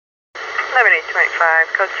11825,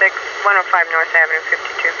 code 6, 105 North Avenue,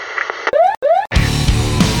 52.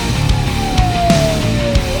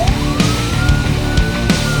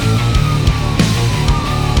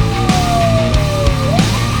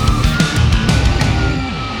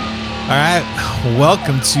 All right,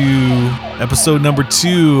 welcome to episode number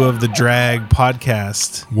 2 of the DRAGG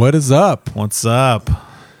Podcast. What is up? What's up?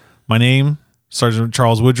 My name, Sergeant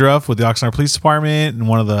Charles Woodruff with the Oxnard Police Department and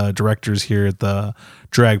one of the directors here at the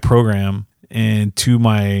DRAGG program. And to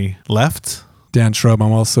my left, Dan Shrub.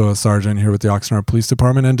 I'm also a sergeant here with the Oxnard Police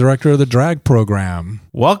Department and director of the DRAGG program.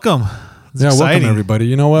 welcome. It's Welcome exciting. everybody.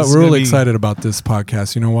 You know what? This is We're really gonna be- excited about this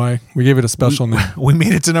podcast. You know why? We gave it a special name. We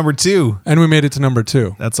made it to number 2. And we made it to number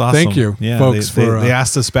 2. That's awesome. Thank you, yeah, folks. they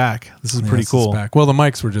asked us back. This is pretty cool. Well, the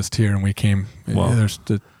mics were just here and we came. Well, I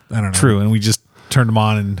don't know. True, and we just turned them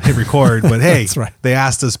on and hit record. But hey, That's right. They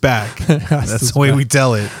asked us back. That's us the way back. we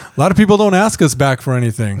tell it. A lot of people don't ask us back for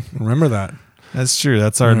anything. Remember that. That's true.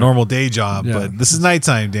 That's our normal day job. Yeah. But this is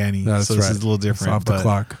nighttime, Danny. That's so this right. is a little different. It's off the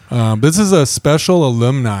but clock. This is a special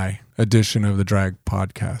alumni edition of the DRAGG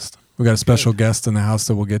Podcast. We got a special guest in the house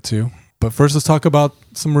that we'll get to. But first, let's talk about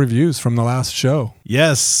some reviews from the last show.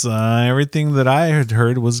 Yes, everything that I had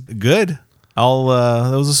heard was good. There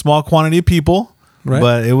was a small quantity of people, Right.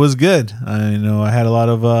 but it was good. I know I had a lot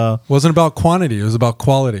of Wasn't about quantity; it was about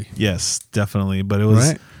quality. yes, definitely. But it was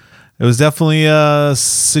Right. it was definitely a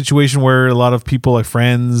situation where a lot of people, like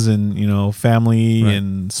friends and family Right.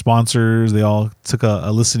 and sponsors, they all took a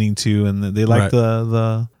listening to, and they liked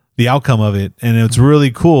Right. the outcome of it. And it's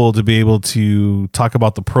really cool to be able to talk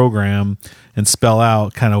about the program and spell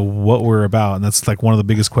out kind of what we're about. And that's like one of the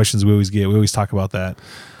biggest questions we always get. We always talk about that.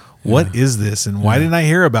 What is this and why didn't I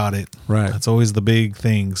hear about it? Right. That's always the big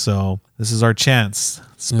thing. So this is our chance.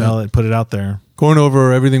 Spell it, put it out there. Going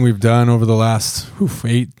over everything we've done over the last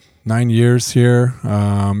 8-9 years here.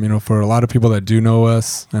 For a lot of people that do know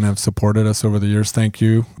us and have supported us over the years, thank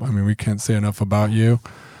you. I mean, we can't say enough about you.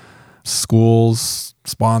 Schools,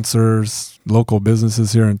 sponsors, local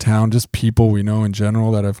businesses here in town, just people we know in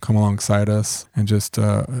general that have come alongside us and just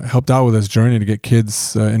helped out with this journey to get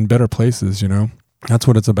kids in better places, That's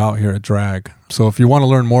what it's about here at DRAGG. So if you want to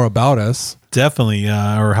learn more about us, Definitely,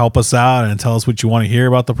 or help us out and tell us what you want to hear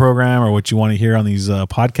about the program or what you want to hear on these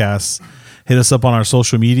podcasts. Hit us up on our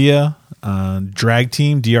social media, DRAGG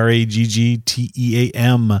Team, DRAGGTEAM,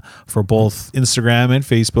 for both Instagram and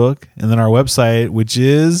Facebook. And then our website, which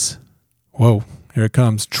is... whoa, here it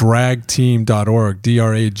comes, draggteam.org,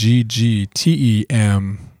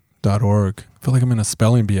 DRAGGTEM.org. I feel like I'm in a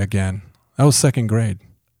spelling bee again. That was second grade.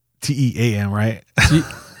 TEAM, right?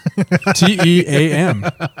 TEAM.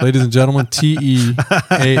 Ladies and gentlemen, TEAM.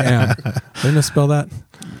 Didn't I spell that?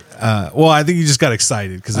 Well, I think you just got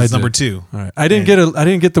excited because it's number 2. All right. I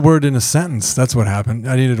didn't get the word in a sentence. That's what happened.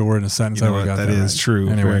 I needed a word in a sentence. You know what? That is right. true.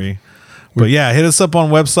 Anyway. But yeah, hit us up on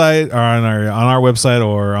website or on our website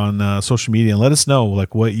or on social media and let us know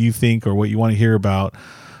like what you think or what you want to hear about.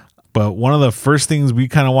 But one of the first things we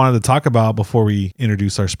kind of wanted to talk about before we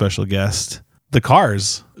introduce our special guest, the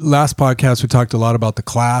cars. Last podcast, we talked a lot about the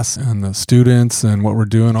class and the students and what we're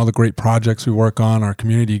doing, all the great projects we work on, our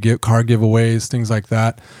community car giveaways, things like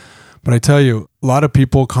that. But I tell you, a lot of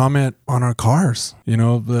people comment on our cars,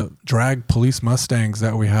 the DRAGG police Mustangs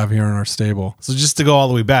that we have here in our stable. So just to go all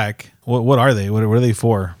the way back, what are they? What are they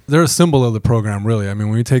for? They're a symbol of the program, really. I mean,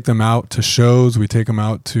 when we take them out to shows, we take them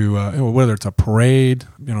out to, whether it's a parade,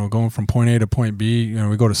 going from point A to point B,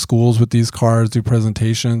 we go to schools with these cars, do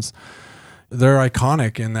presentations. They're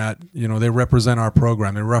iconic in that, they represent our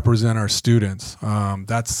program. They represent our students.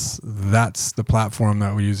 That's the platform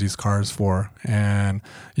that we use these cars for. And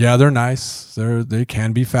yeah, they're nice. They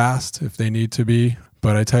can be fast if they need to be.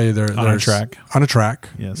 But I tell you, they're on a track. On a track.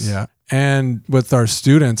 Yes. Yeah. And with our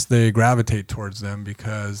students, they gravitate towards them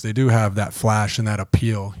because they do have that flash and that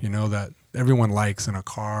appeal, that everyone likes in a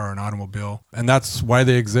car or an automobile. And that's why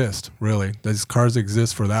they exist, really. These cars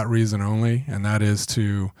exist for that reason only, and that is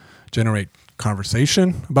to generate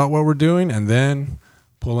conversation about what we're doing and then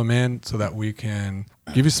pull them in so that we can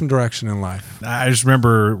give you some direction in life. I just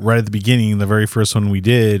remember right at the beginning, the very first one we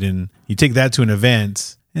did, and you take that to an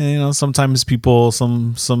event. And, sometimes people,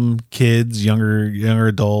 some kids, younger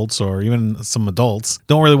adults, or even some adults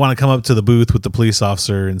don't really want to come up to the booth with the police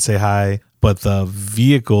officer and say hi. But the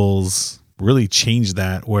vehicles really changed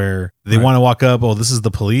that, where they want to walk up. Oh, this is the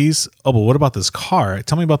police. Oh, but what about this car?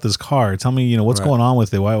 Tell me about this car. Tell me, what's going on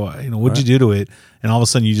with it? Why what'd you do to it? And all of a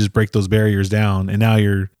sudden you just break those barriers down. And now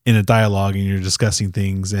you're in a dialogue and you're discussing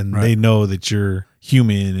things, and they know that you're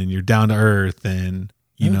human and you're down to earth, and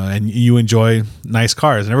and you enjoy nice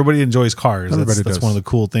cars, and everybody enjoys cars. That's one of the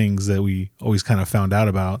cool things that we always kind of found out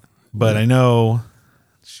about. But I know,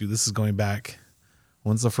 this is going back.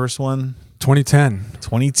 When's the first one? 2010.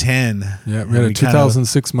 2010. Yeah, we had a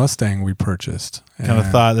 2006 Mustang we purchased. Kind of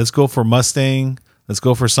thought, let's go for Mustang. Let's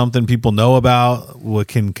go for something people know about, what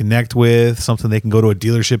can connect with, something they can go to a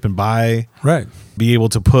dealership and buy. Right. Be able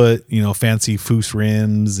to put, fancy Foose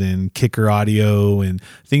rims and kicker audio and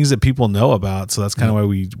things that people know about. So that's kind of why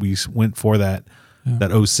we went for that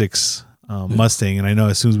 06 Mustang. And I know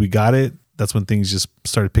as soon as we got it, that's when things just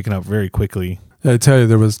started picking up very quickly. I tell you,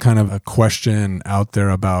 there was kind of a question out there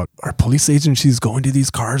about, are police agencies going to these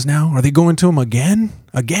cars now? Are they going to them again?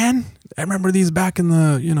 I remember these back in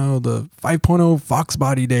the, the 5.0 Fox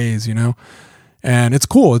body days, and it's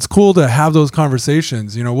cool. It's cool to have those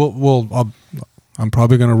conversations. I'm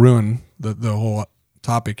probably going to ruin the whole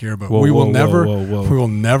topic here, but we will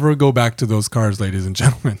never go back to those cars, ladies and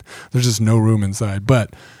gentlemen. There's just no room inside,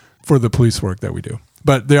 but for the police work that we do.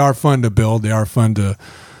 But they are fun to build. They are fun to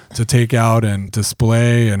take out and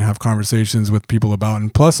display and have conversations with people about.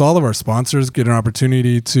 And plus all of our sponsors get an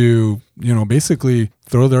opportunity to, basically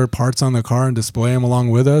throw their parts on the car and display them along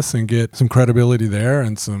with us and get some credibility there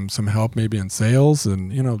and some help maybe in sales.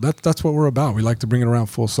 And, that's what we're about. We like to bring it around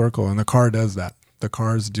full circle, and the car does that. The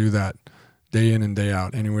cars do that day in and day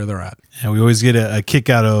out, anywhere they're at. And we always get a kick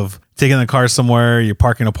out of taking the car somewhere. You're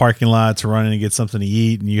parking a parking lot to run in and get something to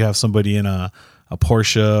eat, and you have somebody in a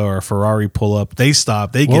Porsche or a Ferrari pull up. They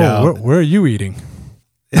stop. They get out. Where are you eating?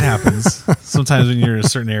 It happens sometimes when you're in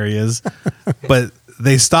certain areas. But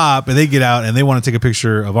they stop and they get out and they want to take a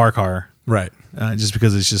picture of our car. Right. Just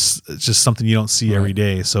because it's just something you don't see every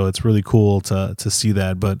day. So it's really cool to see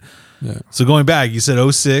that. But so going back, you said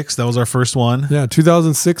 06. That was our first one. Yeah,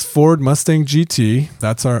 2006 Ford Mustang GT.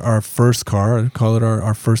 That's our first car. I call it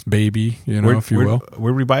our first baby, if you will.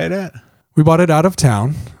 Where did we buy it at? We bought it out of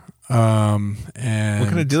town. And what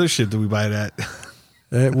kind of dealership did we buy it at?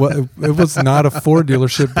 It was not a Ford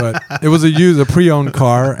dealership, but it was a pre-owned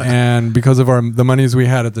car. And because of the monies we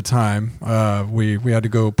had at the time, we had to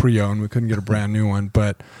go pre-owned. We couldn't get a brand new one,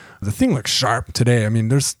 but the thing looks sharp today. I mean,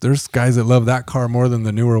 there's guys that love that car more than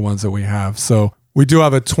the newer ones that we have. So we do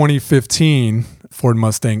have a 2015 Ford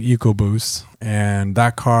Mustang EcoBoost, and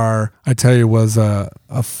that car, I tell you, was a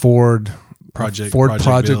Ford project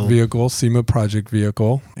vehicle, SEMA project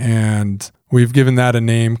vehicle. And we've given that a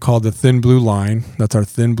name called the Thin Blue Line. That's our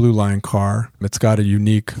Thin Blue Line car. It's got a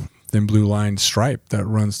unique thin blue line stripe that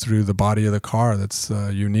runs through the body of the car that's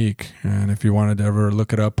unique. And if you wanted to ever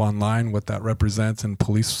look it up online, what that represents in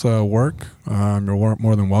police work, you're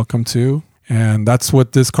more than welcome to. And that's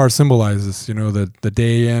what this car symbolizes, the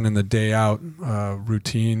day in and the day out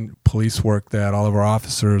routine police work that all of our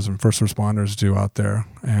officers and first responders do out there.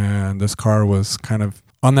 And this car was kind of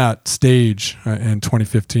on that stage in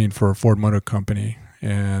 2015 for Ford Motor Company.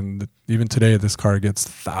 And even today, this car gets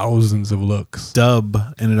thousands of looks. Dub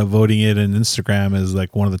ended up voting it in Instagram as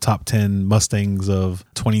like one of the top 10 Mustangs of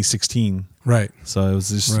 2016. Right. So it was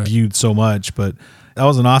just viewed so much, but that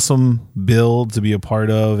was an awesome build to be a part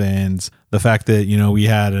of. And the fact that, we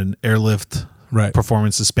had an airlift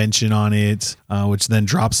performance suspension on it, which then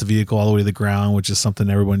drops the vehicle all the way to the ground, which is something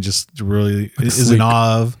everyone just really is in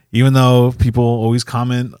awe of. Even though people always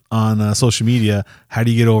comment on social media, how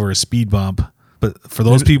do you get over a speed bump? But for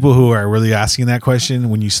those people who are really asking that question,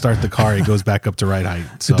 when you start the car, it goes back up to ride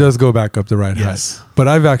height. So. It does go back up to ride height. But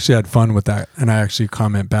I've actually had fun with that. And I actually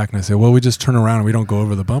comment back and I say, well, we just turn around and we don't go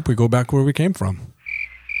over the bump. We go back where we came from.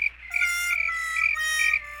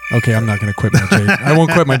 Okay, I'm not going to quit my day. I won't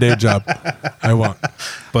quit my day job. I won't.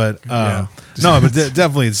 But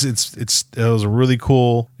definitely, it was a really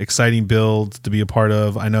cool, exciting build to be a part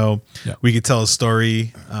of. I know we could tell a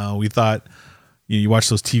story. We thought you watch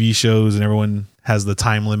those TV shows and everyone has the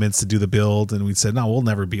time limits to do the build, and we said, no, we'll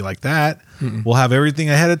never be like that. Mm-mm. We'll have everything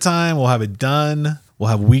ahead of time. We'll have it done. We'll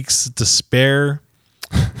have weeks to spare.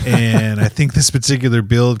 And I think this particular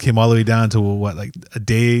build came all the way down to like a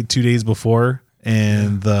day, 2 days before.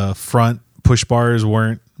 And the front push bars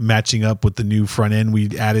weren't matching up with the new front end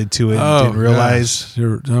we added to it. Didn't realize.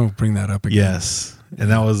 Don't bring that up again. Yes. And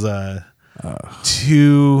that was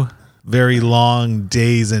 2 very long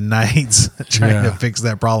days and nights trying to fix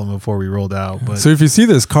that problem before we rolled out. But so if you see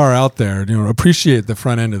this car out there, appreciate the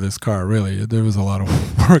front end of this car. Really, there was a lot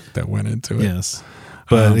of work that went into it. Yes.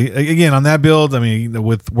 But again, on that build, I mean,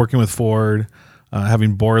 with working with Ford,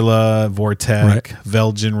 having Borla, Vortec,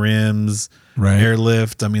 Velgen rims,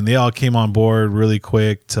 airlift. I mean, they all came on board really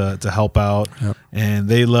quick to help out, and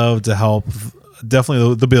they love to help.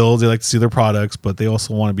 Definitely the builds. They like to see their products, but they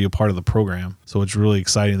also want to be a part of the program. So it's really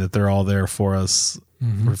exciting that they're all there for us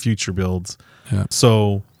for future builds. Yeah.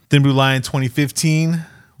 So Thin Blue Line 2015,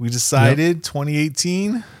 we decided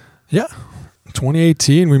 2018. Yeah.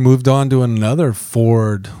 2018, we moved on to another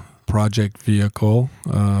Ford project vehicle.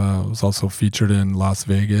 It was also featured in Las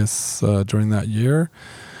Vegas during that year.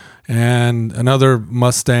 And another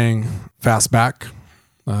Mustang Fastback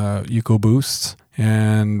EcoBoost.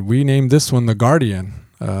 And we named this one the Guardian.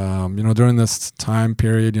 During this time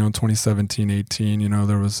period, 2017-18,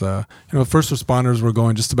 there was, first responders were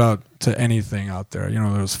going just about to anything out there.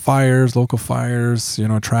 There was fires, local fires,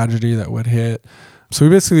 tragedy that would hit. So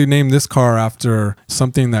we basically named this car after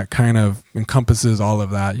something that kind of encompasses all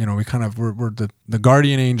of that. We're the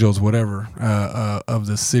guardian angels, whatever, of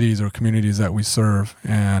the cities or communities that we serve.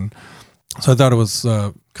 And so I thought it was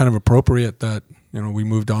kind of appropriate that, we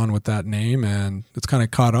moved on with that name, and it's kind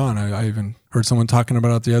of caught on. I even heard someone talking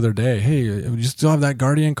about it the other day. Hey, you still have that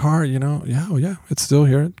Guardian car? Yeah, it's still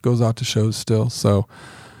here. It goes out to shows still. So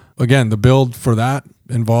again, the build for that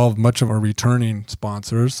involved much of our returning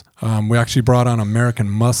sponsors. We actually brought on American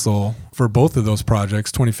Muscle for both of those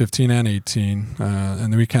projects, 2015 and 18.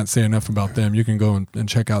 And we can't say enough about them. You can go and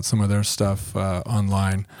check out some of their stuff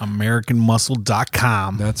online.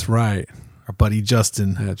 AmericanMuscle.com. That's right. Our buddy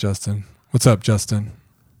Justin. Yeah, Justin. What's up, Justin?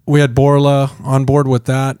 We had Borla on board with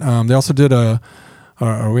that. They also did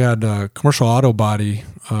we had a commercial auto body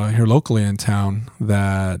here locally in town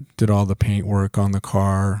that did all the paint work on the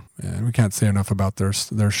car. And we can't say enough about their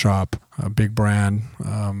shop. A big brand.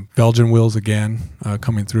 Belgian wheels again,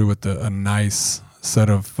 coming through with a nice set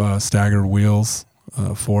of staggered wheels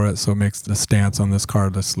for it. So it makes the stance on this car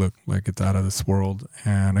just look like it's out of this world.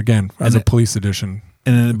 And again, as a police edition.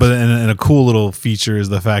 And a cool little feature is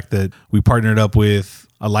the fact that we partnered up with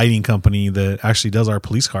a lighting company that actually does our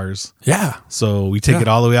police cars. Yeah. So we take it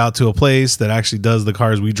all the way out to a place that actually does the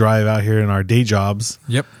cars we drive out here in our day jobs.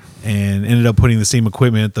 Yep. And ended up putting the same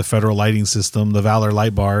equipment, the federal lighting system, the Valor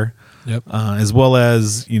light bar, Yep. As well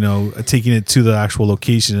as, taking it to the actual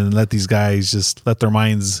location and let these guys just let their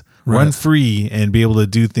minds run free and be able to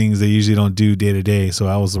do things they usually don't do day to day. So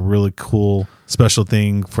that was a really cool special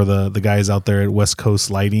thing for the guys out there at West Coast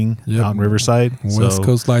Lighting out in Riverside. West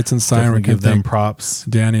Coast Lights and Siren. We give them props.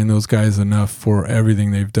 Danny and those guys enough for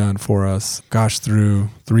everything they've done for us. Gosh, through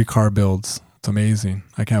 3 car builds. It's amazing.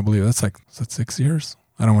 I can't believe it. Is that 6 years?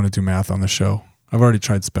 I don't want to do math on the show. I've already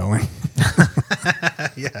tried spelling.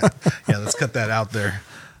 Yeah, let's cut that out there.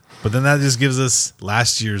 But then that just gives us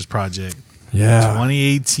last year's project. Yeah.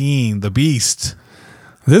 2018, the Beast.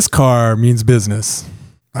 This car means business.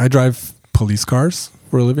 I drive police cars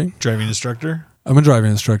for a living. Driving instructor? I'm a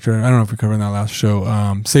driving instructor. I don't know if we covered in that last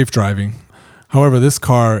show. Safe driving. However, this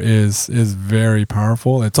car is very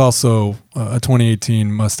powerful. It's also a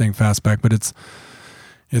 2018 Mustang Fastback, but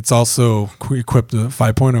it's also equipped with a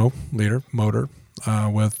 5.0 liter motor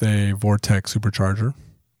with a Vortex supercharger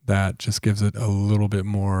that just gives it a little bit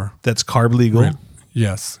more. That's carb legal.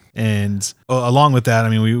 Yes. And along with that, I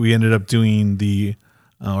mean, we ended up doing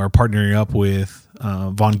or partnering up with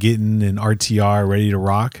Von Gittin and RTR Ready to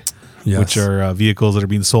Rock, which are vehicles that are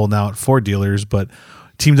being sold now at Ford dealers, but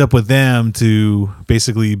teamed up with them to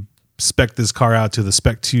basically spec this car out to the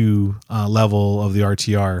Spec 2 level of the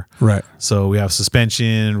RTR. Right. So we have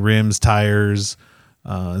suspension, rims, tires,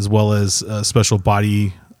 as well as special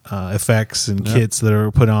body effects and kits that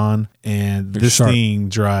are put on. And this thing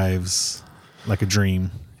drives like a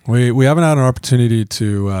dream. We haven't had an opportunity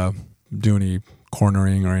to do any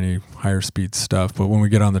cornering or any higher speed stuff, but when we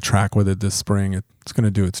get on the track with it this spring, it's going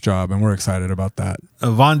to do its job, and we're excited about that.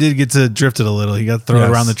 Vaughn did get to drift it a little. He got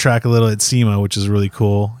thrown around the track a little at SEMA, which is really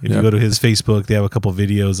cool. If you go to his Facebook, they have a couple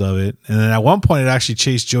videos of it. And then at one point, it actually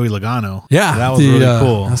chased Joey Logano. Yeah. That was really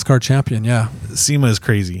cool. NASCAR champion, yeah. SEMA is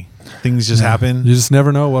crazy. Things just happen. You just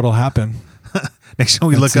never know what'll happen. Next time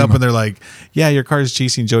we look up and they're like, yeah, your car is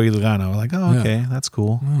chasing Joey Logano. We're like, oh, okay, that's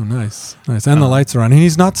cool. Oh, nice. And the lights are on. And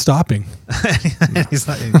he's not stopping.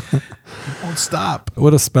 He won't stop.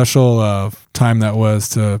 What a special time that was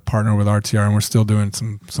to partner with RTR. And we're still doing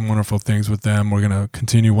some wonderful things with them. We're going to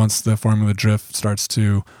continue once the Formula Drift starts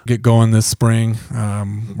to get going this spring.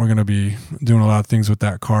 We're going to be doing a lot of things with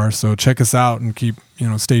that car. So check us out and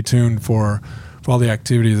stay tuned for all the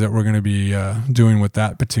activities that we're going to be doing with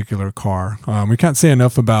that particular car. We can't say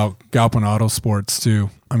enough about Galpin Auto Sports too.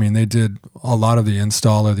 I mean, they did a lot of the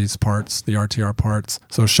install of these parts, the RTR parts.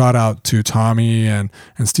 So shout out to Tommy and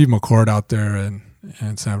Steve McCord out there in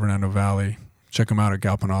San Fernando Valley. Check them out at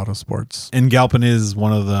Galpin Auto Sports. And Galpin is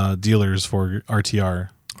one of the dealers for RTR.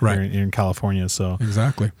 Right. Here in California. So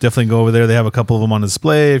exactly. Definitely go over there. They have a couple of them on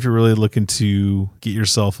display if you're really looking to get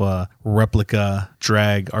yourself a replica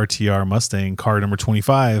drag RTR Mustang car number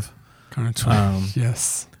 25.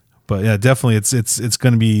 Yes. But yeah, definitely it's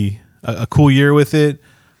going to be a cool year with it.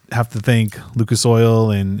 have to thank Lucas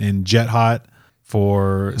Oil and Jet Hot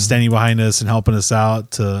for standing behind us and helping us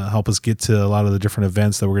out to help us get to a lot of the different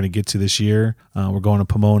events that we're going to get to this year. We're going to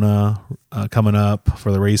Pomona coming up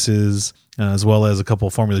for the races, as well as a couple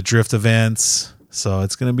of Formula Drift events. So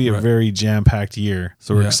it's going to be a very jam-packed year.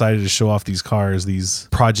 So we're excited to show off these cars, these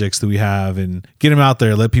projects that we have, and get them out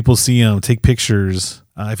there, let people see them, take pictures.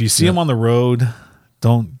 If you see them on the road,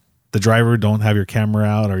 don't have your camera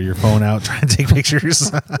out or your phone out trying to take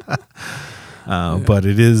pictures. But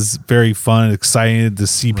it is very fun, excited to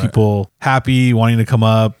see people happy, wanting to come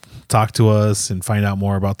up, talk to us, and find out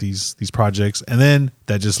more about these projects. And then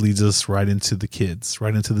that just leads us right into the kids,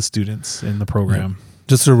 right into the students in the program. Yeah.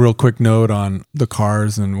 Just a real quick note on the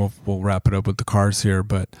cars, and we'll wrap it up with the cars here.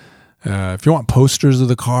 But if you want posters of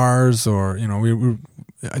the cars, or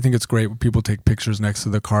I think it's great when people take pictures next to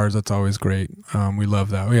the cars. That's always great. We love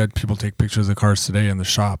that. We had people take pictures of the cars today in the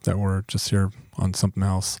shop that were just here on something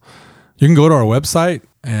else. You can go to our website,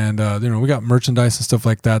 and we got merchandise and stuff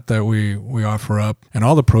like that we offer up, and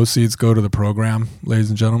all the proceeds go to the program, ladies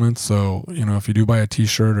and gentlemen. So if you do buy a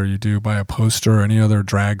T-shirt or you do buy a poster or any other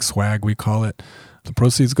drag swag, we call it, the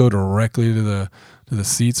proceeds go directly to the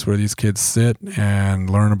seats where these kids sit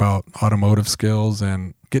and learn about automotive skills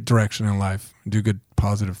and get direction in life, do good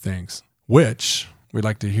positive things, which we'd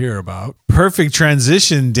like to hear about. Perfect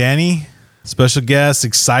transition, Danny. Special guest,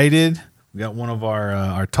 excited. We got one of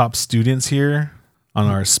our top students here on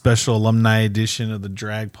our special alumni edition of the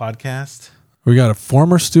DRAGG Podcast. We got a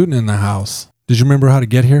former student in the house. Did you remember how to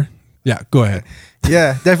get here? Yeah, go ahead.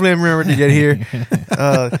 Yeah, definitely remember to get here.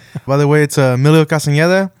 By the way, it's Emilio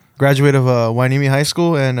Castenada, graduate of Wainimi High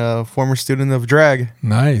School and a former student of DRAGG.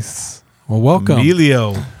 Nice. Well, welcome.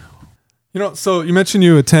 Emilio. So you mentioned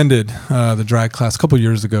you attended the drag class a couple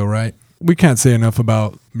years ago, right? We can't say enough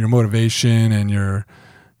about your motivation and your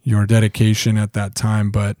dedication at that time,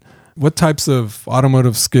 but what types of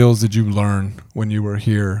automotive skills did you learn when you were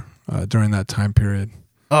here during that time period?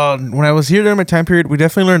 When I was here during my time period, we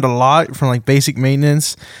definitely learned a lot from like basic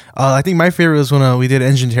maintenance. I think my favorite was when we did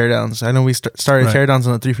engine teardowns. I know we started teardowns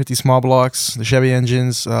on the 350 small blocks, the Chevy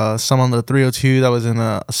engines, some on the 302. That was in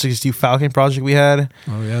a 62 Falcon project we had.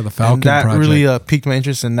 Oh yeah, the Falcon and that project. really piqued my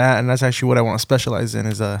interest in that, and that's actually what I want to specialize in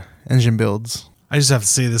is engine builds. I just have to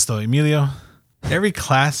say this though, Emilio. Every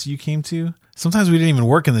class you came to, sometimes we didn't even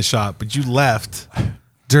work in the shop, but you left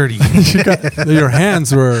dirty. Your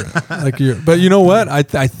hands were like but you know what? I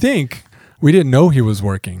think we didn't know he was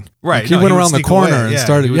working. Right. Like he went around the corner and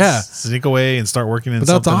started. Sneak away and start working in But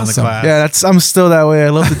that's something awesome. in the class. Yeah, I'm still that way. I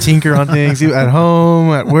love to tinker on things at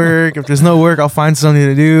home, at work. If there's no work, I'll find something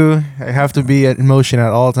to do. I have to be in motion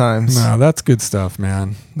at all times. No, that's good stuff,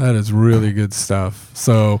 man. That is really good stuff.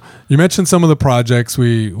 So you mentioned some of the projects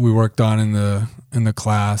we worked on in the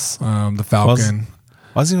class, the Falcon.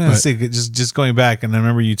 I was going to say, just going back, and I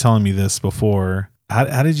remember you telling me this before.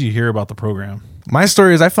 How did you hear about the program? My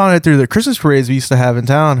story is I found it through the Christmas parades we used to have in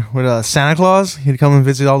town with Santa Claus. He'd come and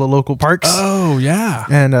visit all the local parks. Oh, yeah.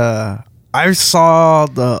 And I saw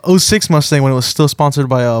the 06 Mustang when it was still sponsored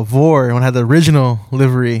by Vor, when it had the original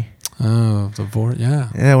livery. Oh, the Vor, yeah.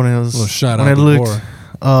 Yeah, when it was... A little shout when out it to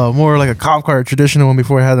looked more like a cop car, traditional one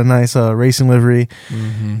before it had a nice racing livery.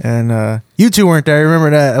 Mm-hmm. And you two weren't there. I remember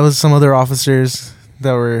that. It was some other officers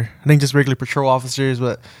that were, I think, just regular patrol officers,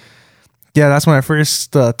 but... Yeah, that's when I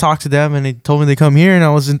first talked to them, and they told me they come here, and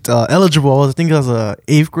I wasn't eligible. I think I was a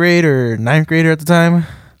 8th grade or 9th grader at the time.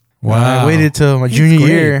 Wow. I waited till my junior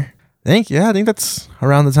year. I think that's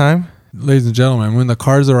around the time. Ladies and gentlemen, when the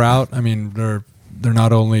cars are out, I mean, they're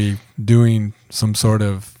not only doing some sort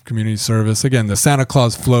of community service. Again, the Santa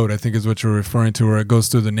Claus float, I think, is what you're referring to, where it goes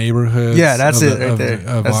through the neighborhoods. Yeah, that's it right there.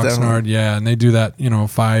 Of That's Oxnard. Yeah, and they do that,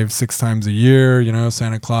 5-6 times a year.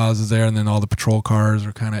 Santa Claus is there, and then all the patrol cars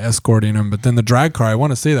are kind of escorting them. But then the drag car, I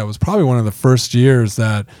want to say that was probably one of the first years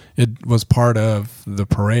that it was part of the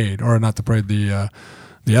parade, or not the parade, the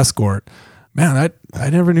escort. Man, I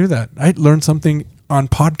never knew that. I learned something on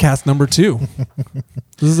podcast number 2.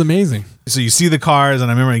 This is amazing. So you see the cars, and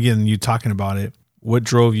I remember again you talking about it. What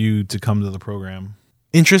drove you to come to the program?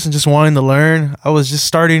 Interest and just wanting to learn. I was just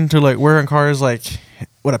starting to work on cars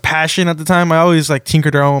with a passion at the time. I always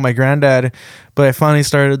tinkered around with my granddad, but I finally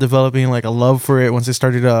started developing a love for it once I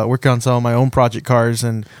started working on some of my own project cars.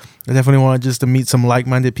 And I definitely wanted just to meet some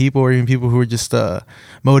like-minded people, or even people who were just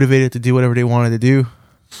motivated to do whatever they wanted to do.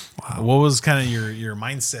 Wow. What was kind of your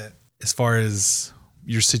mindset as far as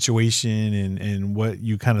your situation and what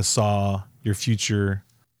you kind of saw your future?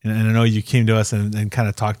 And I know you came to us and kind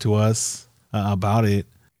of talked to us about it.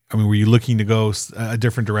 I mean, were you looking to go a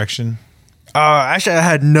different direction? Actually, I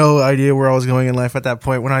had no idea where I was going in life at that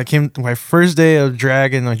point. When I came to my first day of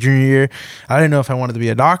drag in my junior year, I didn't know if I wanted to be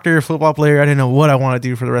a doctor, a football player. I didn't know what I wanted to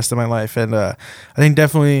do for the rest of my life. And I think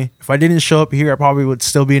definitely if I didn't show up here, I probably would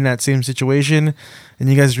still be in that same situation. And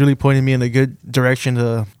you guys really pointed me in a good direction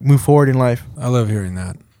to move forward in life. I love hearing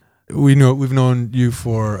that. We've known you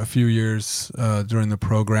for a few years during the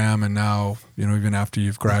program, and now, you know, even after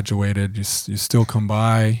you've graduated, you still come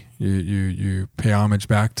by. You pay homage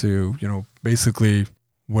back to, you know, basically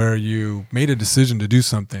where you made a decision to do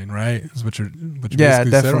something, right? Is what you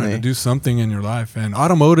basically said, right? To do something in your life. And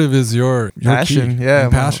automotive is your passion, key, yeah,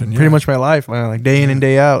 passion, pretty much my life, man. Like day in and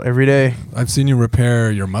day out, every day. I've seen you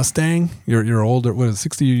repair your Mustang. Your older, what is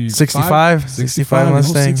it, 65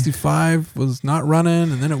 Mustang. 65 was not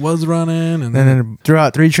running, and then it was running, and then threw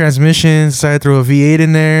out 3 transmissions. Decided to throw a V8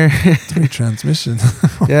 in there. 3 transmissions.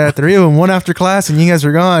 Yeah, 3 of them. One after class, and you guys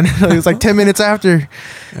were gone. It was like 10 minutes after,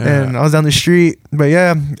 and I was down the street. But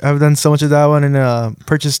yeah, I've done so much of that one, and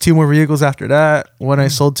purchased 2 more vehicles after that. One I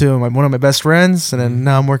sold to one of my best friends, and then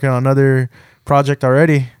now I'm working on another project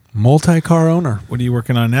already. Multi-car owner. What are you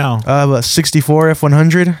working on now? A 64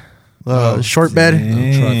 F100, short bed,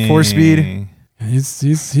 4-speed.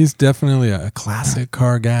 He's definitely a classic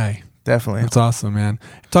car guy. Definitely. That's awesome, man.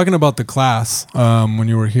 Talking about the class, when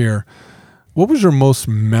you were here, what was your most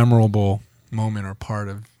memorable moment or part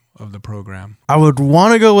of the program? I would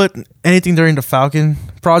want to go with anything during the Falcon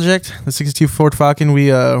project, the 62 Ford Falcon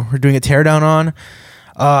we were doing a teardown on.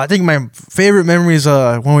 I think my favorite memory is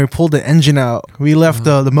when we pulled the engine out. We left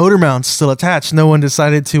the motor mounts still attached. No one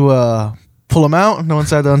decided to pull them out. No one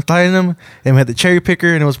decided to untie them. And we had the cherry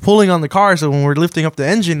picker, and it was pulling on the car. So when we're lifting up the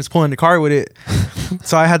engine, it's pulling the car with it.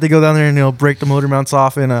 So I had to go down there and break the motor mounts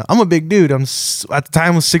off. And I'm a big dude. At the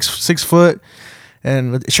time was 6 foot.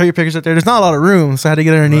 And the cherry pickers up there, there's not a lot of room, so I had to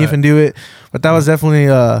get underneath and do it. But that was definitely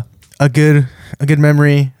a good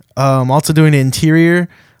memory. Also doing the interior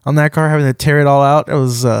on that car, having to tear it all out. It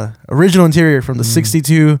was original interior from the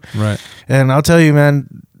 62. Right. And I'll tell you, man,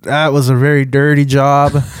 that was a very dirty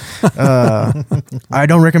job. I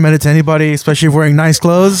don't recommend it to anybody, especially if wearing nice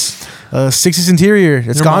clothes. 60s interior,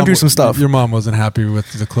 it's gone through some stuff. Your mom wasn't happy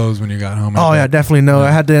with the clothes when you got home. Oh, yeah, definitely no. Yeah.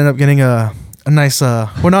 I had to end up getting a nice,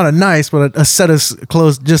 well, not a nice, but a set of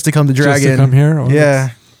clothes just to come to drag in. Just to come here? Oh, yeah.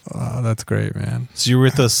 That's great, man. So you were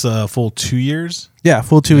with us full 2 years? Yeah,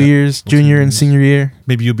 full 2 years, junior and senior year.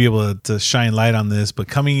 Maybe you'll be able to shine light on this, but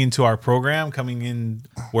coming into our program, coming in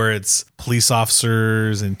where it's police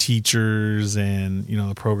officers and teachers and, you know,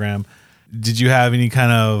 the program, did you have any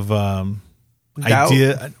kind of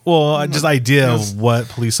idea? Well, just idea of what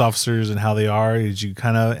police officers and how they are? Did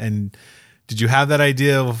you have that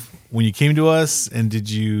idea of when you came to us, and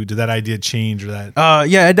did that idea change or that?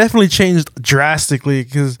 Yeah, it definitely changed drastically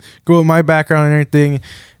because with my background and everything,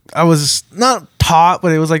 I was not taught,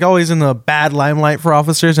 but it was like always in the bad limelight for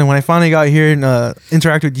officers. And when I finally got here and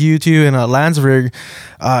interacted with you two in Landsberg,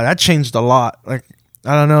 that changed a lot. Like,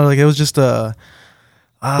 I don't know, like it was just a.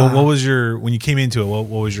 What was when you came into it? What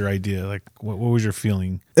was your idea? Like, what was your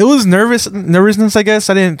feeling? It was nervousness, I guess.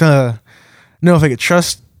 I didn't know if I could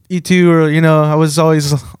trust you two, or I was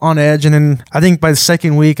always on edge. And then I think by the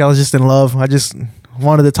second week, I was just in love. I just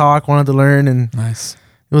wanted to talk, wanted to learn, and nice.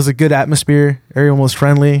 It was a good atmosphere. Everyone was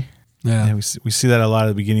friendly. Yeah, we see that a lot at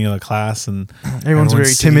the beginning of the class, and everyone's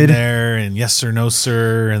very timid there, and yes sir, no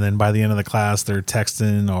sir, and then by the end of the class, they're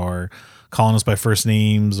texting or calling us by first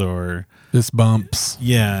names or fist bumps.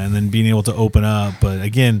 Yeah, and then being able to open up. But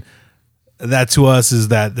again, that to us is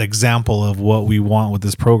that example of what we want with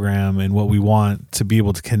this program, and what we want to be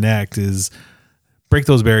able to connect is break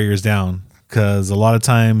those barriers down. Because a lot of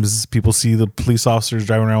times people see the police officers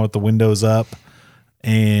driving around with the windows up,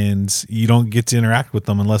 and you don't get to interact with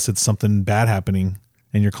them unless it's something bad happening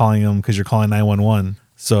and you're calling them because you're calling 911.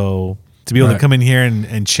 So to be able to come in here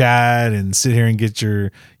and chat and sit here and get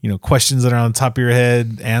your questions that are on the top of your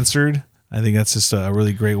head answered, I think that's just a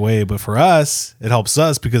really great way. But for us, it helps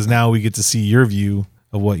us because now we get to see your view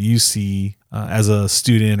of what you see as a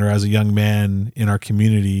student or as a young man in our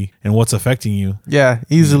community and what's affecting you. Yeah,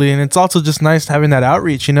 easily. And it's also just nice having that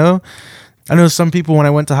outreach, I know some people when I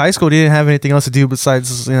went to high school, they didn't have anything else to do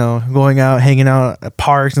besides, going out, hanging out at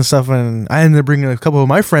parks and stuff. And I ended up bringing a couple of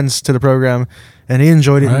my friends to the program, and they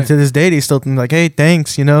enjoyed it. Right. And to this day, they still think like, hey,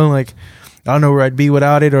 thanks, like, I don't know where I'd be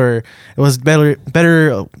without it, or it was better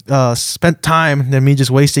spent time than me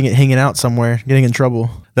just wasting it hanging out somewhere, getting in trouble.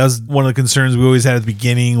 That was one of the concerns we always had at the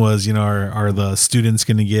beginning was, are the students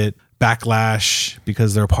going to get backlash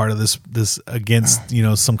because they're part of this against,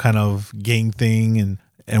 some kind of gang thing.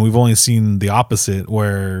 And we've only seen the opposite,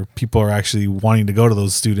 where people are actually wanting to go to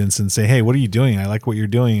those students and say, hey, what are you doing? I like what you're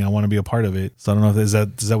doing. I want to be a part of it. So I don't know if is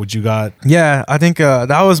that what you got? Yeah, I think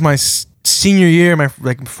that was my senior year, my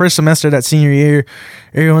first semester of that senior year.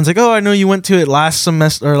 Everyone's like, oh, I know you went to it last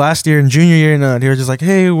semester or last year in junior year. And they were just like,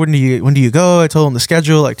 hey, when do you go? I told them the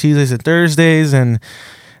schedule, like Tuesdays and Thursdays. And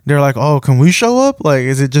they're like, oh, can we show up? Like,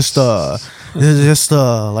 is it just like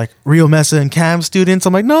Rio Mesa and Cam students?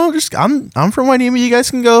 I'm like, no, I'm from Miami. You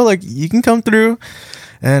guys can go. Like, you can come through.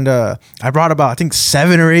 And I brought about, I think,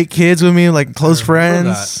 7 or 8 kids with me, like close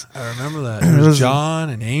friends. I remember that. It was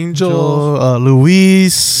John and Angel,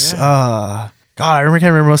 Luis. Yeah. God, can't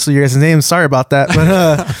remember most of your guys' names. Sorry about that.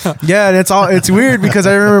 But yeah, it's weird because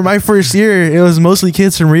I remember my first year, it was mostly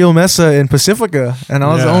kids from Rio Mesa and Pacifica. And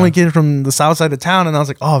I was the only kid from the south side of town. And I was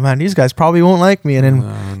like, oh man, these guys probably won't like me. And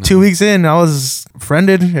then 2 weeks in, I was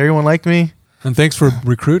friended. Everyone liked me. And thanks for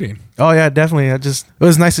recruiting. Oh yeah, definitely. It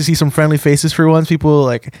was nice to see some friendly faces for once. People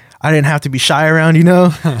like I didn't have to be shy around, you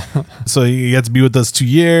know. So you got to be with us 2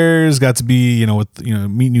 years, got to be,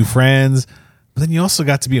 meet new friends, but then you also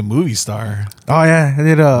got to be a movie star. Oh yeah, I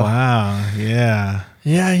did. Wow, yeah,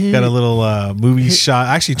 yeah. He got a little movie shot.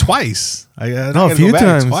 Actually, twice. A few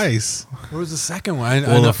times. Twice. Where was the second one?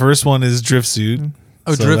 The first one is Drift Suit.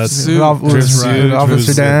 Oh, so Drift Suit. Officer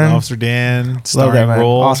Dan. Officer Dan. Love Starring that, man.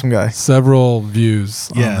 role. Awesome guy. Several views.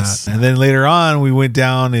 Yes. On that. And then later on, we went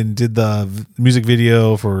down and did the music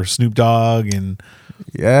video for Snoop Dogg. And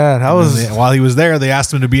yeah, that was... while he was there, they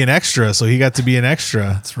asked him to be an extra. So he got to be an extra.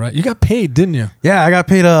 That's right. You got paid, didn't you? Yeah, I got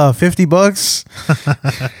paid $50.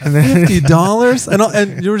 And then $50?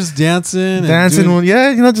 And you were just dancing?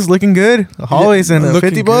 Just looking good. Always. And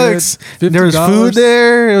 $50. $50. There was food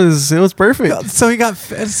there. It was perfect. So he got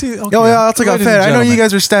fed. Okay. Oh, yeah, I also got fed. I know you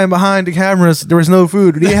guys were standing behind the cameras. There was no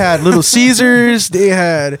food. They had little Caesars. They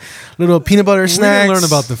had little peanut butter snacks. We didn't learn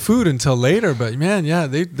about the food until later. But, man, yeah,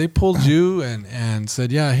 they pulled you and said,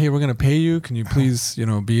 yeah, hey, we're going to pay you. Can you please,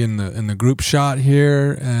 be in the group shot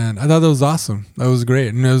here? And I thought that was awesome. That was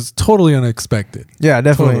great. And it was totally unexpected. Yeah,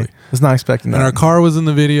 definitely. Totally. I was not expecting that. And our car was in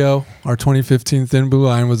the video. Our 2015 Thin Blue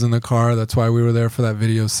Line was in the car. That's why we were there for that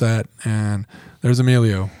video set. And there's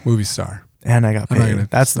Emilio, movie star. And I got paid.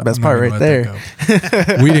 That's the best part right there.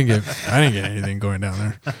 I didn't get anything going down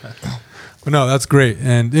there. But no, that's great.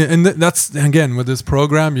 And that's, again, with this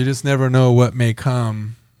program, you just never know what may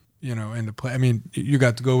come, into play. I mean, you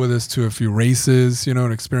got to go with us to a few races,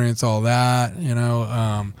 and experience all that,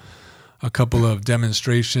 a couple of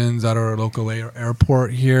demonstrations at our local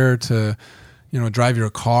airport here to, drive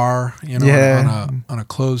your car, on a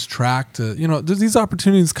closed track to, these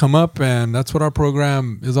opportunities come up, and that's what our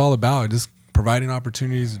program is all about. Just providing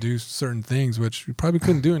opportunities to do certain things, which you probably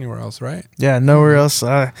couldn't do anywhere else, right? Yeah, nowhere else.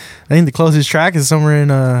 I think the closest track is somewhere in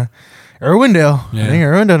Irwindale. Yeah. I think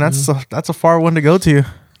Irwindale, that's a far one to go to.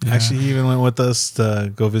 Yeah. Actually, he even went with us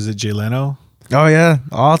to go visit Jay Leno. Oh, yeah.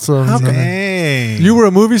 Awesome. Dang. You were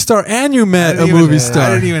a movie star and you met a movie star.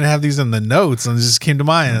 I didn't even have these in the notes, and it just came to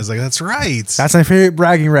mind. I was like, that's right. That's my favorite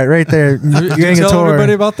bragging right there. Did you tell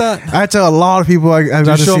everybody about that? I tell a lot of people. Did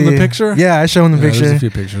you show them the picture? Yeah, I show them the picture. There's a few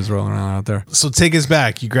pictures rolling around out there. So take us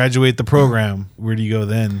back. You graduate the program. Where do you go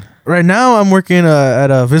then? Right now, I'm working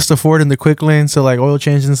at Vista Ford in the quick lane, so like oil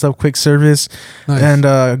changes and stuff, quick service, nice.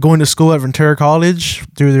 And going to school at Ventura College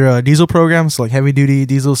through their diesel programs, so like heavy duty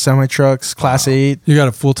diesel, semi trucks, Class 8. You got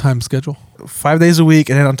a full time schedule? 5 days a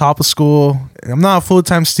week, and then on top of school, I'm not a full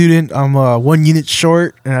time student. I'm 1 unit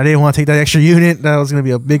short, and I didn't want to take that extra unit. That was going to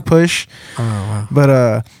be a big push. Oh wow! But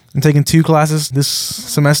I'm taking 2 classes this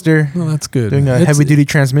semester. Oh, that's good. Doing heavy duty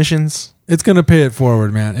transmissions. It's going to pay it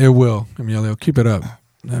forward, man. It will. Emilio, keep it up.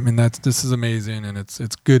 I mean, this is amazing, and it's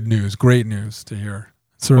good news, great news to hear.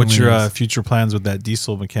 What's your future plans with that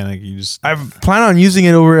diesel mechanic? I plan on using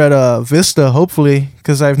it over at Vista, hopefully,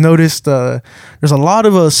 because I've noticed there's a lot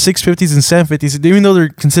of 650s and 750s. Even though they're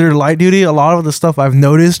considered light duty, a lot of the stuff I've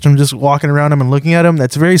noticed from just walking around them and looking at them,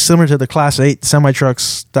 that's very similar to the Class 8 semi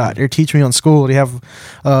trucks that they're teaching me on school. They have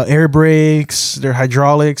air brakes, they're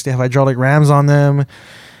hydraulics, they have hydraulic rams on them.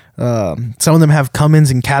 Some of them have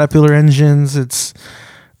Cummins and Caterpillar engines.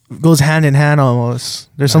 Goes hand in hand almost.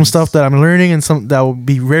 There's some stuff that I'm learning and some that will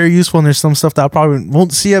be very useful, and there's some stuff that I probably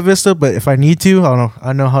won't see at Vista, but if I need to,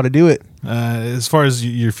 I know how to do it. As far as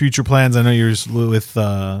your future plans, I know you're with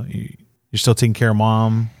you're still taking care of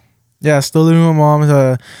mom. Yeah, still living with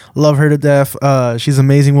mom. Love her to death. She's an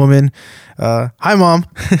amazing woman. Hi, mom.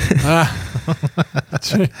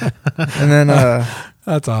 And then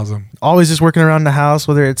that's awesome. Always just working around the house,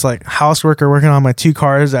 whether it's like housework or working on my 2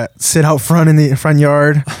 cars that sit out front in the front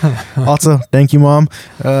yard. Also, thank you, mom.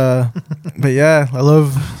 But yeah, I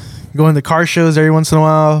love going to car shows every once in a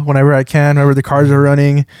while, whenever I can, whenever the cars are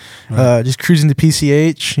running. Just cruising to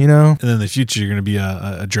PCH, you know. And in the future, you're going to be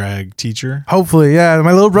a drag teacher. Hopefully, yeah.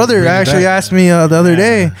 My little brother actually asked me the other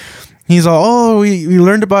day. He's all, "Oh, we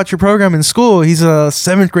learned about your program in school." He's a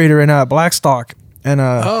 7th grader right now at Blackstock. And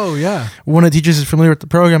one of the teachers is familiar with the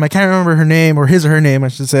program. I can't remember her name, or his or her name, I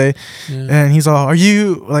should say. Yeah. And he's all, "Are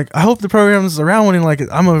you like? I hope the program's around when like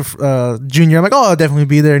I'm a junior." I'm like, "Oh, I'll definitely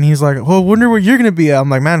be there." And he's like, "Well, wonder where you're gonna be at."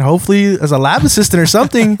 I'm like, "Man, hopefully as a lab assistant or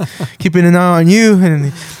something, keeping an eye on you."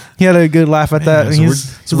 And he had a good laugh at that. And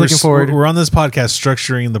he's looking forward. We're on this podcast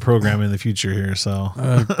structuring the program in the future here. So,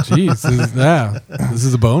 geez, this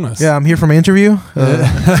is a bonus. Yeah, I'm here for my interview.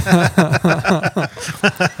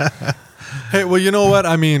 Hey, well, you know what?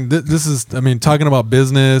 I mean, this is, talking about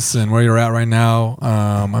business and where you're at right now.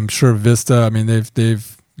 I'm sure Vista,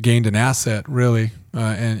 they've gained an asset really,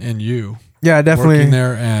 in you. Yeah, definitely. Working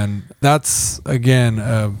there. And that's, again,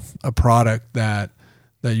 a product that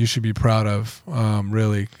you should be proud of,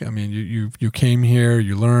 really. I mean, you came here,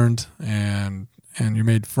 you learned, and you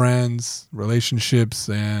made friends, relationships.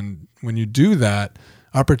 And when you do that,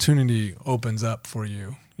 opportunity opens up for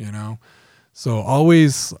you, you know? So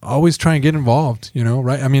always try and get involved, you know,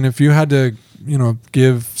 right? I mean, if you had to,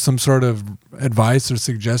 give some sort of advice or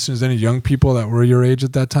suggestions to any young people that were your age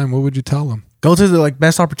at that time, what would you tell them? Go to the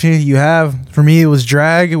best opportunity you have. For me, it was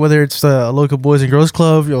drag, whether it's the local boys and girls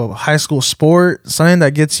club, high school sport, something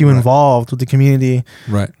that gets you involved with the community.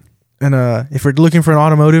 Right. And if you're looking for an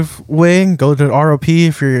automotive way, go to ROP.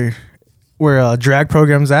 If you're where drag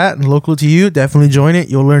program's at and local to you, definitely join it.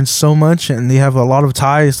 You'll learn so much, and they have a lot of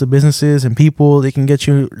ties to businesses and people. They can get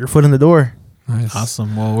you your foot in the door. Nice.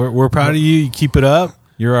 Awesome. Well, we're proud of you. You keep it up.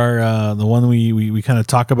 You're our the one we kind of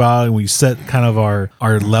talk about, and we set kind of our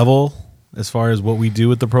level as far as what we do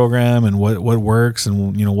with the program and what works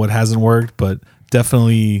and what hasn't worked. But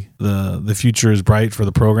definitely the future is bright for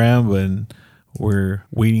the program, and we're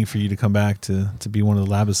waiting for you to come back to be one of the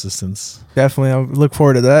lab assistants. Definitely, I look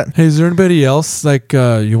forward to that. Hey, is there anybody else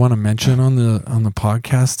you want to mention on the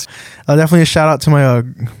podcast? Definitely a shout out to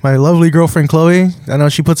my lovely girlfriend Chloe. I know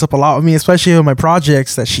she puts up a lot with me, especially with my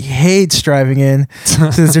projects that she hates driving in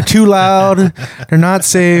since they're too loud, they're not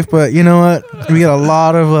safe. But you know what? We get a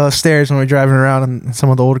lot of stares when we're driving around in some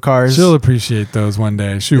of the old cars. She'll appreciate those one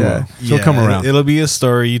day. She will. She'll come around. It'll be a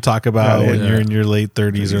story you talk about when you're in your late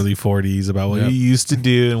 30s, early 40s about what you used to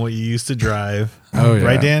do and what you used to drive. Oh yeah.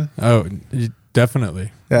 Right, Dan? Oh,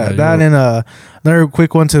 definitely. Yeah, that and another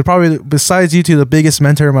quick one to probably, besides you two, the biggest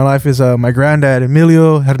mentor in my life is my granddad,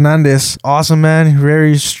 Emilio Hernandez. Awesome man,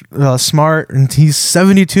 very smart, and he's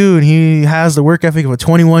 72, and he has the work ethic of a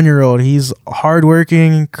 21-year-old. He's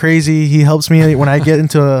hardworking, crazy. He helps me when I get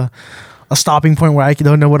into a stopping point where I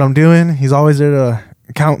don't know what I'm doing. He's always there to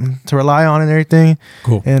count, to rely on and everything.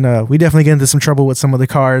 Cool. And we definitely get into some trouble with some of the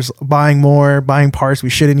cars, buying parts we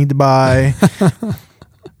shouldn't need to buy.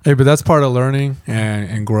 Hey, but that's part of learning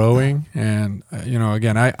and growing. And,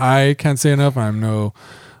 again, I can't say enough. I'm no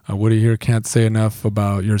Woody here can't say enough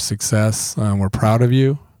about your success. We're proud of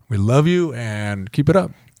you. We love you, and keep it up.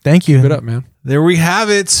 Thank you. Keep it up, man. There we have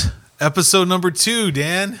it. Episode number 2,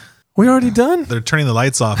 Dan. We already done? They're turning the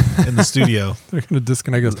lights off in the studio. They're going to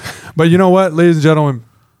disconnect us. But you know what, ladies and gentlemen,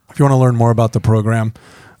 if you want to learn more about the program,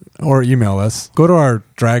 or email us, go to our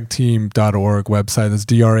dragteam.org website. That's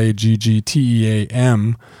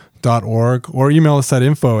DRAGGTEAM.org, or email us at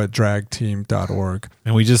info@dragteam.org.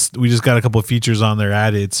 And we just got a couple of features on there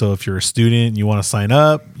added. So if you're a student and you want to sign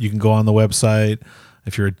up, you can go on the website.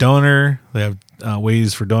 If you're a donor, they have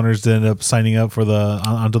ways for donors to end up signing up for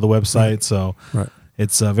onto the website. Right. So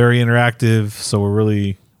it's very interactive. So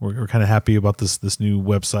we're kind of happy about this new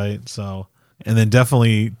website. So. And then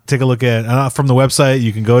definitely take a look at, from the website,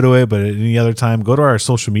 you can go to it, but at any other time, go to our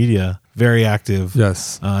social media. Very active.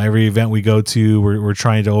 Yes. Every event we go to, we're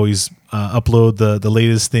trying to always upload the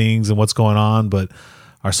latest things and what's going on. But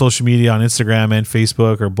our social media on Instagram and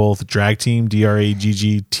Facebook are both Drag Team,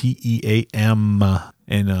 DRAGGTEAM.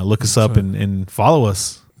 And look us up and follow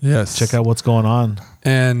us. Yes. Check out what's going on.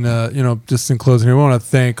 And, just in closing, we want to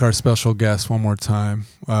thank our special guest one more time.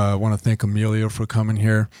 I want to thank Emilio for coming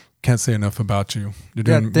here. Can't say enough about you. You're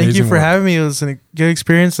doing thank you for having me. It was a good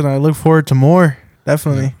experience, and I look forward to more.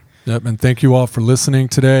 Definitely. Yep. And thank you all for listening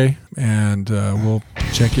today, and we'll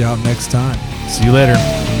check you out next time. See you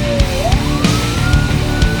later.